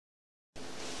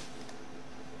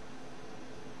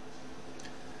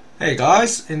Hey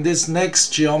guys, in this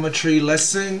next geometry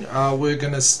lesson we're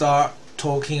going to start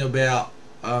talking about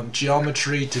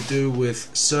geometry to do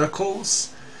with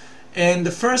circles. And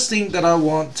the first thing that I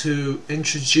want to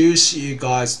introduce you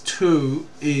guys to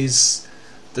is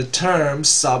the term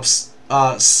subtend.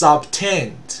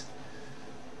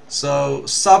 So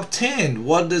subtend,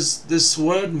 what does this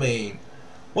word mean?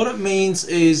 What it means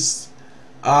is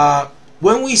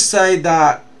when we say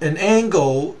that an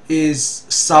angle is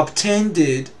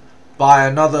subtended by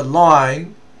another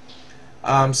line,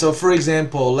 so for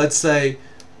example, let's say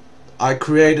I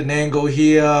create an angle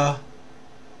here.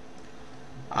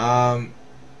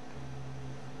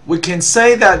 We can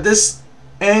say that this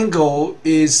angle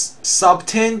is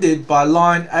subtended by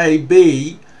line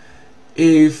AB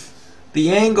if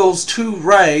the angles to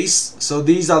rays, so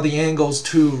these are the angles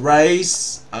to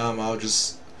rays. I'll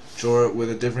just draw it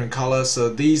with a different color. So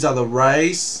these are the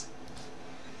rays.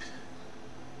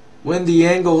 When the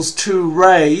angles to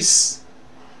rays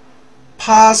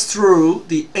pass through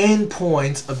the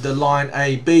endpoint of the line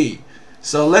AB.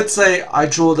 So let's say I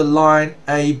draw the line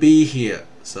AB here.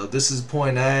 So this is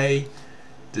point A,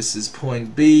 this is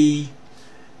point B,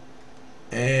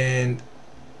 and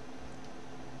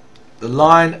the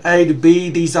line A to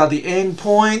B, these are the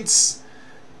endpoints,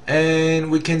 and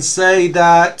we can say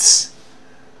that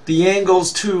the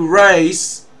angles to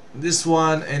rays, this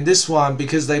one and this one,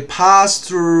 because they pass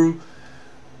through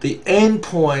the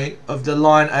endpoint of the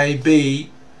line AB,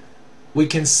 we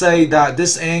can say that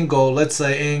this angle, let's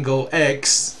say angle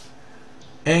X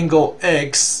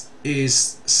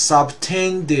is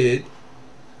subtended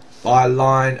by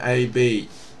line AB.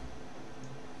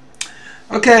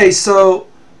 Okay, so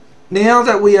now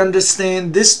that we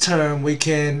understand this term, we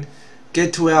can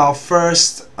get to our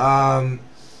first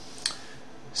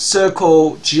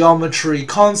circle geometry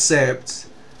concept,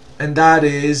 and that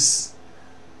is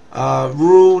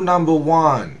rule number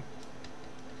 1.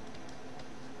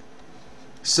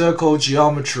 Circle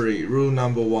geometry, rule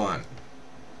number 1.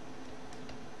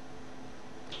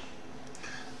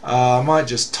 I might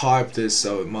just type this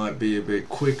so it might be a bit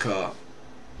quicker.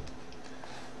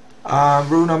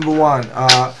 Rule number 1.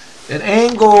 An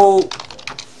angle,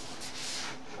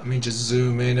 let me just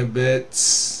zoom in a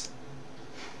bit.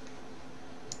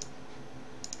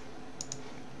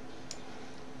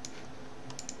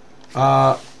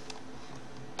 On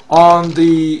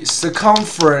the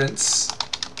circumference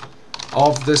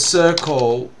of the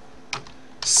circle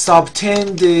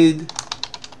subtended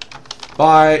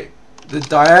by the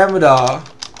diameter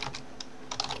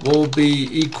will be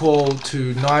equal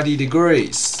to 90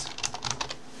 degrees.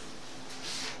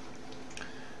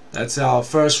 That's our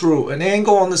first rule. An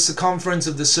angle on the circumference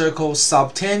of the circle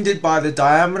subtended by the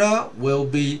diameter will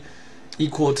be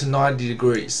equal to 90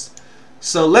 degrees.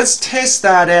 So let's test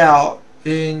that out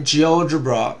in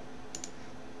Geogebra.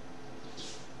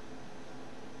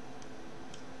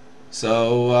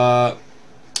 So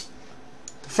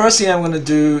first thing I'm going to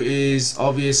do is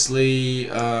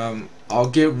obviously I'll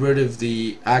get rid of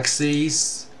the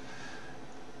axes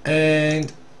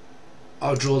and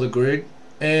I'll draw the grid.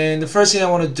 And the first thing I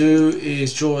want to do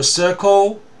is draw a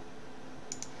circle.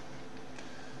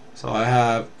 So I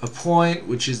have a point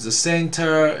which is the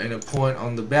center and a point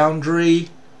on the boundary.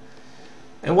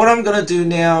 And what I'm going to do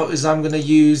now is I'm going to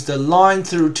use the line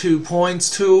through 2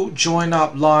 points tool, join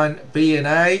up line B and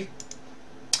A.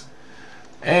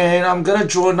 And I'm going to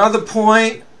draw another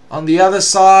point on the other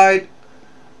side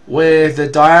where the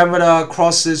diameter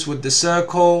crosses with the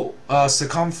circle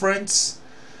circumference.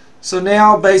 So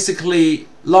now basically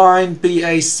line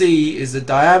BAC is the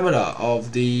diameter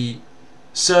of the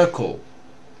circle,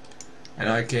 and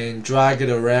I can drag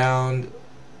it around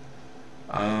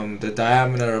the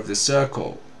diameter of the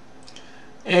circle.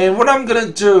 And what I'm going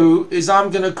to do is I'm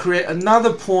going to create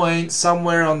another point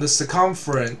somewhere on the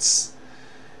circumference,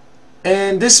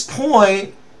 and this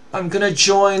point I'm going to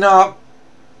join up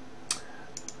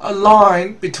a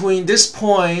line between this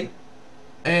point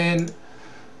and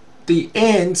the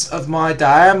ends of my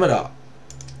diameter.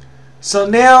 So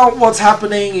now what's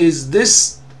happening is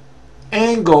this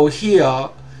angle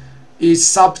here is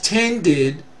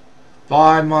subtended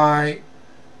by my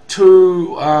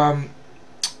two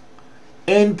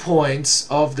endpoints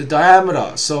of the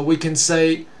diameter. So we can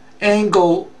say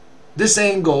this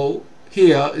angle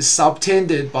here is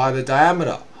subtended by the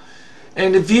diameter.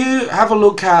 And if you have a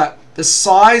look at the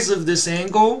size of this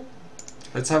angle,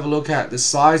 let's have a look at the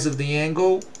size of the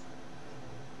angle.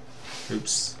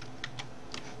 Oops.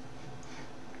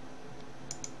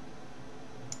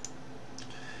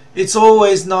 It's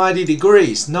always 90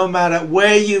 degrees no matter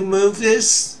where you move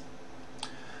this,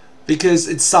 because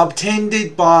it's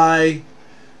subtended by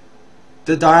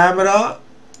the diameter,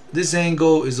 this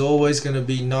angle is always going to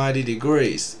be 90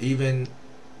 degrees. Even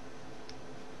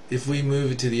if we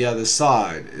move it to the other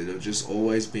side, it'll just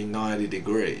always be 90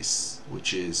 degrees,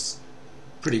 which is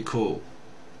pretty cool.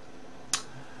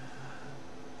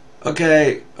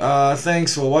 Okay,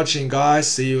 thanks for watching, guys.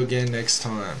 See you again next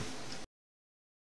time.